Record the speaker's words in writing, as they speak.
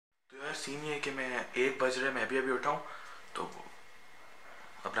Scene ये है कि मैं 1 बज रहे मैं भी अभी उठा हूँ, तो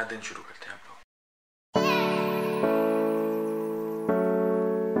अपना दिन शुरू करते हैं आप लोग।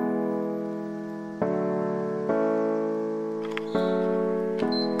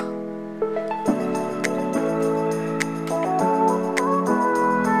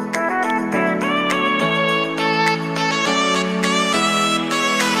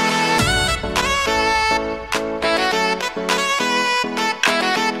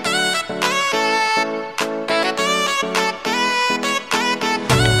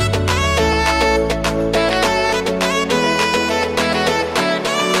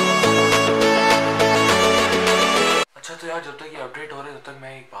 तो यार जब तक ये अपडेट हो रहा है तब तक मैं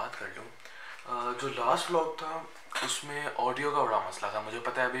एक बात कर लूँ। जो लास्ट व्लॉग था उसमें ऑडियो का बड़ा मसला था। मुझे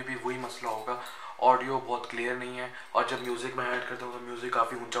पता है अभी भी वही मसला होगा, ऑडियो बहुत क्लियर नहीं है और जब म्यूज़िक में ऐड करता हूँ तो म्यूज़िक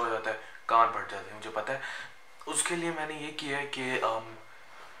काफ़ी ऊंचा हो जाता है, कान फट जाते हैं, मुझे पता है। उसके लिए मैंने ये किया है कि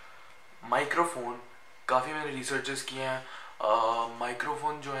माइक्रोफोन, काफ़ी मैंने रिसर्चेस किए हैं।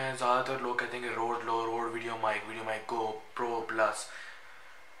 माइक्रोफोन जो है ज़्यादातर लोग कहते हैं कि रोड वीडियो माइक को प्रो प्लस,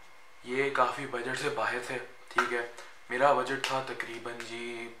 ये काफ़ी बजट से बाहर थे। ठीक है, मेरा बजट था तकरीबन जी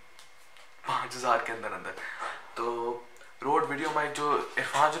 5000 के अंदर। तो रोड वीडियो माइक जो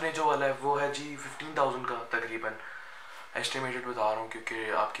इरफान जो ने जो वाला है वो है जी 15000 का तकरीबन, एस्टिमेटेड बता रहा हूँ क्योंकि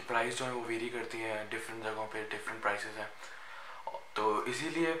आपकी प्राइस जो है वो वेरी करती है, डिफरेंट जगहों पे डिफरेंट प्राइसेस हैं। तो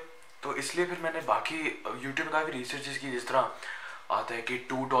इसलिए फिर मैंने बाकी यूट्यूब में काफ़ी रिसर्चेस की, जिस तरह आता है कि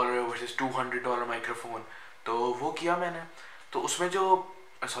 $2 वर्सेस $200 माइक्रोफोन, तो वो किया मैंने। तो उसमें जो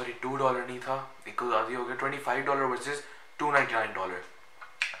सॉरी $2 नहीं था, एक आधी हो गया, $25 वर्सेस $299।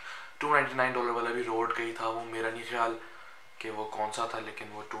 $299 वाला भी रोड का ही था, वो मेरा नहीं ख्याल कि वो कौन सा था,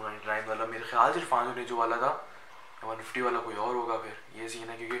 लेकिन वो 299 वाला मेरे ख्याल से फानू ने जो वाला था, 150 वाला कोई और होगा। फिर ये सीन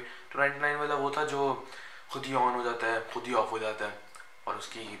है क्योंकि 299 वाला वो था जो खुद ही ऑन हो जाता है, खुद ही ऑफ हो जाता है और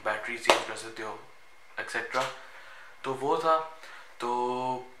उसकी बैटरी चेंज कर सकते हो एक्सेट्रा, तो वो था। तो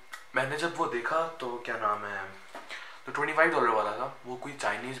मैंने जब वो देखा तो क्या नाम है, तो $25 वाला था, वो कोई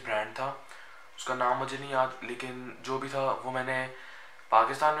चाइनीज़ ब्रांड था, उसका नाम मुझे नहीं याद, लेकिन जो भी था वो मैंने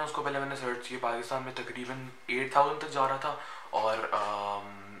पाकिस्तान में उसको पहले मैंने सर्च किया, पाकिस्तान में तकरीबन 8000 तक जा रहा था और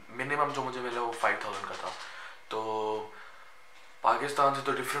मिनिमम जो मुझे मिला वो 5000 का था। तो पाकिस्तान से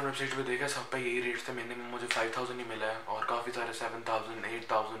तो डिफरेंट वेबसाइट पे देखा, सब पे यही रेट थे, मिनिमम मुझे 5000 ही मिला है और काफ़ी सारे 7000,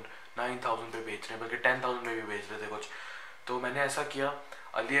 8000, 9000 पे बेच रहे हैं, बल्कि 10000 में भी बेच रहे थे कुछ। तो मैंने ऐसा किया,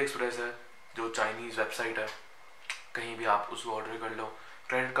 अली एक्सप्रेस है जो चाइनीज़ वेबसाइट है, कहीं भी आप उसको ऑर्डर कर लो,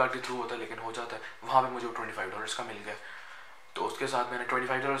 क्रेडिट कार्ड के थ्रू होता है लेकिन हो जाता है, वहाँ पे मुझे $25 का मिल गया। तो उसके साथ मैंने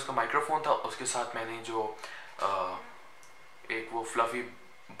 $25 का माइक्रोफोन था, उसके साथ मैंने जो एक वो फ्लफ़ी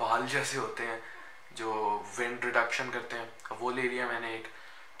बाल जैसे होते हैं जो विंड रिडक्शन करते हैं, वो ले लिया मैंने एक,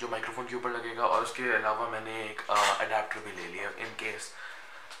 जो माइक्रोफोन के ऊपर लगेगा, और उसके अलावा मैंने एक अडेप्टर भी ले लिया इन केस।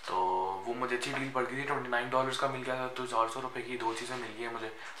 तो वो मुझे अच्छी डील पड़ गई थी, $29 का मिल गया था, तो 400 रुपये की 2 चीज़ें मिल गई हैं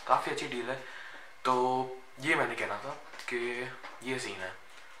मुझे, काफ़ी अच्छी डील है। तो ये मैंने कहना था कि ये सीन है,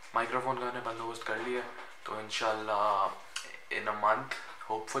 माइक्रोफोन का मैंने बंदोबस्त कर लिया, तो इंशाल्लाह इन अ मंथ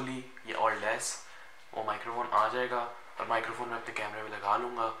होपफुली ये और लेस वो माइक्रोफोन आ जाएगा और माइक्रोफोन में अपने कैमरे में लगा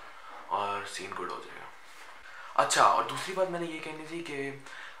लूँगा और सीन गुड हो जाएगा। अच्छा, और दूसरी बात मैंने ये कहनी थी कि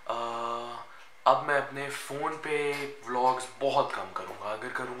अब मैं अपने फ़ोन पे व्लॉग्स बहुत कम करूँगा, अगर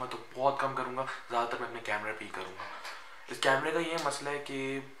करूँगा तो बहुत कम करूँगा, ज़्यादातर मैं अपने कैमरे पे ही करूँगा। इस कैमरे का ये मसला है कि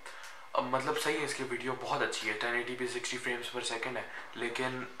मतलब सही है, इसकी वीडियो बहुत अच्छी है, 1080p 60 फ्रेम्स पर सेकंड है,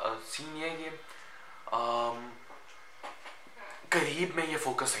 लेकिन सीन ये है कि करीब में ये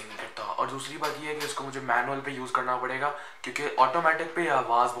फोकस सही नहीं करता। और दूसरी बात ये है कि इसको मुझे मैनुअल पे यूज़ करना पड़ेगा क्योंकि ऑटोमेटिक पे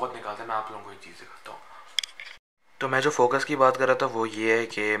आवाज़ बहुत निकालता है। मैं आप लोगों को एक चीज़ दिखाता हूँ। तो मैं जो फोकस की बात कर रहा था वो ये है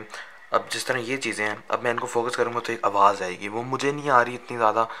कि अब जिस तरह ये चीज़ें हैं, अब मैं इनको फोकस करूँगा तो एक आवाज़ आएगी, वो मुझे नहीं आ रही इतनी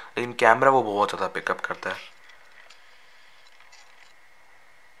ज़्यादा, लेकिन कैमरा वो बहुत ज़्यादा पिकअप करता है।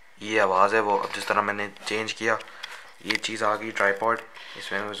 ये आवाज़ है वो, अब जिस तरह मैंने चेंज किया, ये चीज़ आ गई ट्राइपॉड,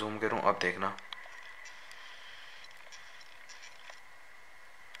 इसमें मैं जूम करूँ, अब देखना,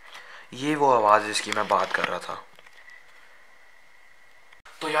 ये वो आवाज़ जिसकी मैं बात कर रहा था।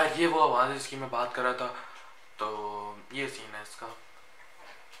 तो यार ये वो आवाज़ जिसकी मैं बात कर रहा था, तो ये सीन है इसका।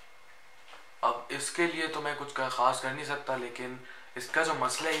 अब इसके लिए तो मैं कुछ ख़ास कर नहीं सकता, लेकिन इसका जो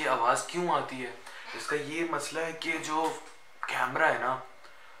मसला है, ये आवाज़ क्यों आती है, इसका ये मसला है कि जो कैमरा है ना,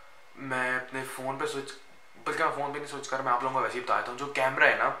 मैं अपने फ़ोन पे स्विच, बल्कि मैं फ़ोन पे नहीं स्विच कर, मैं आप लोगों को वैसे ही बता देता हूँ। जो कैमरा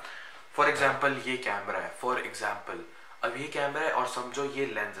है ना, फॉर एग्जांपल ये कैमरा है, फॉर एग्जांपल अब ये कैमरा है और समझो ये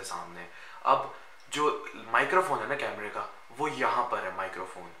लेंस है सामने। अब जो माइक्रोफोन है ना कैमरे का, वो यहाँ पर है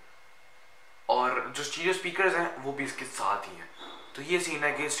माइक्रोफोन, और जो स्टीरियो स्पीकर्स हैं वो भी इसके साथ ही हैं। तो ये सीन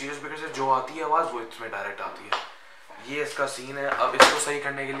है कि स्टीरियो स्पीकर से जो आती है आवाज़ वो इसमें डायरेक्ट आती है, ये इसका सीन है। अब इसको सही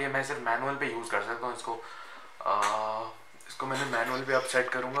करने के लिए मैं सिर्फ मैनुअल पे यूज़ कर सकता हूँ इसको। इसको मैंने मैनुअल पे अब सेट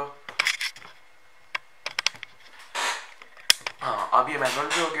करूँगा। हाँ, अब ये मैनुअल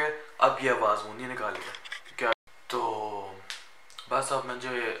पे हो गया। अब ये आवाज़ वो नहीं निकालेगा क्या। तो बस अब मुझे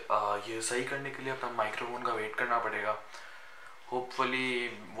ये सही करने के लिए अपना माइक्रोफोन का वेट करना पड़ेगा। होपफुली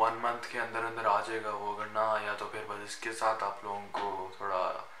 1 मंथ के अंदर अंदर आ जाएगा वो। अगर ना आया तो फिर बस इसके साथ आप लोगों को थोड़ा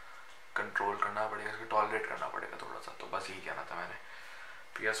कंट्रोल करना पड़ेगा, इसको टॉलरेट करना पड़ेगा थोड़ा सा। तो बस यही कहना था मैंने।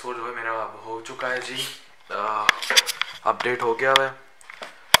 PS4 जो है मेरा अब हो चुका है जी, अपडेट हो गया है।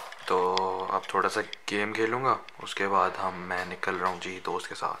 तो अब थोड़ा सा गेम खेलूँगा, उसके बाद मैं निकल रहा हूँ जी दोस्त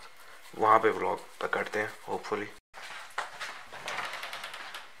के साथ। वहाँ पे व्लॉग पकड़ते हैं होपफुली।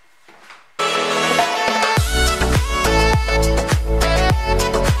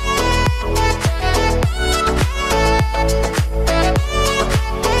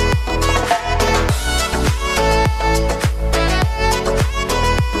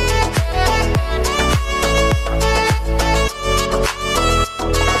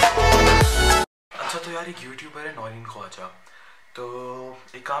 एक यूट्यूबर है नौरीन ख्वाजा। तो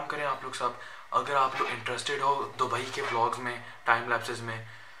एक काम करें आप लोग सब, अगर आप लोग इंटरेस्टेड हो दुबई के व्लॉग्स में, टाइम लैप्सेस में,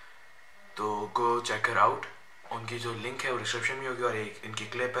 तो गो चेक कर आउट। उनकी जो लिंक है वो डिस्क्रिप्शन में होगी और एक इनकी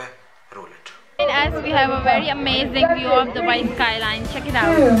क्लिप है, role it. As we have a very amazing view of Dubai skyline, check it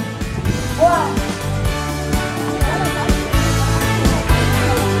out.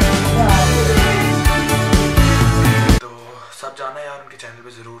 तो सब जाना है यार उनके चैनल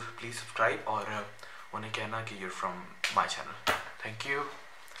पे ज़रूर, प्लीज़ सब्सक्राइब और उन्हें कहना कि you're from my channel. Thank you.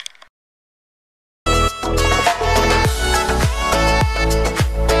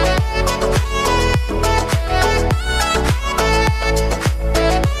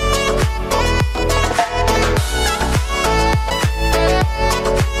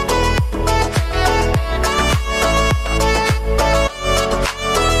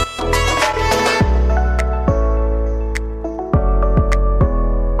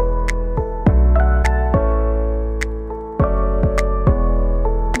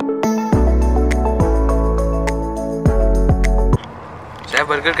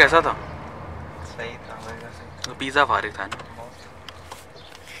 Burger कैसा था? सही था बर्गर सही। तो पिज़्ज़ा फारिग था ना?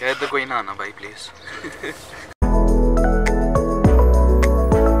 यार इधर कोई ना आना भाई प्लीज़।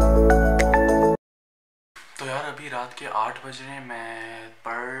 तो यार अभी रात के 8 बज रहे हैं, मैं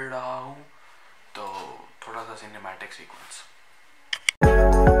पढ़ रहा हूँ। तो थोड़ा सा सिनेमैटिक सीक्वेंस।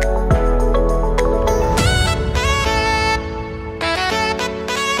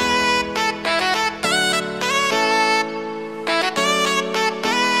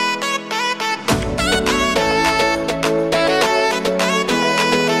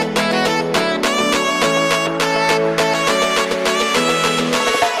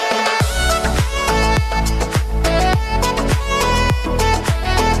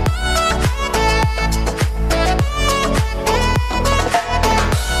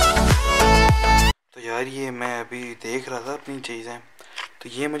 ये मैं अभी देख रहा था अपनी चीज़ें, तो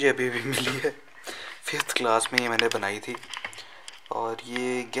ये मुझे अभी मिली है 5th क्लास में, ये मैंने बनाई थी। और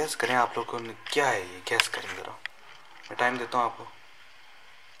ये गैस करें आप लोगों को क्या है, ये गैस करें ज़रा, मैं टाइम देता हूँ आपको।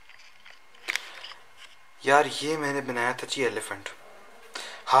 यार ये मैंने बनाया था जी एलिफेंट।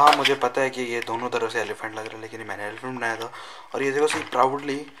 हाँ मुझे पता है कि ये दोनों तरफ से एलिफेंट लग रहा है, लेकिन मैंने एलिफेंट बनाया था। और ये देखो सही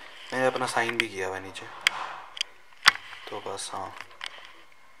प्राउडली मैंने अपना साइन भी किया हुआ नीचे। तो बस हाँ,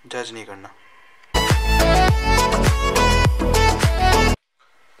 जज नहीं करना।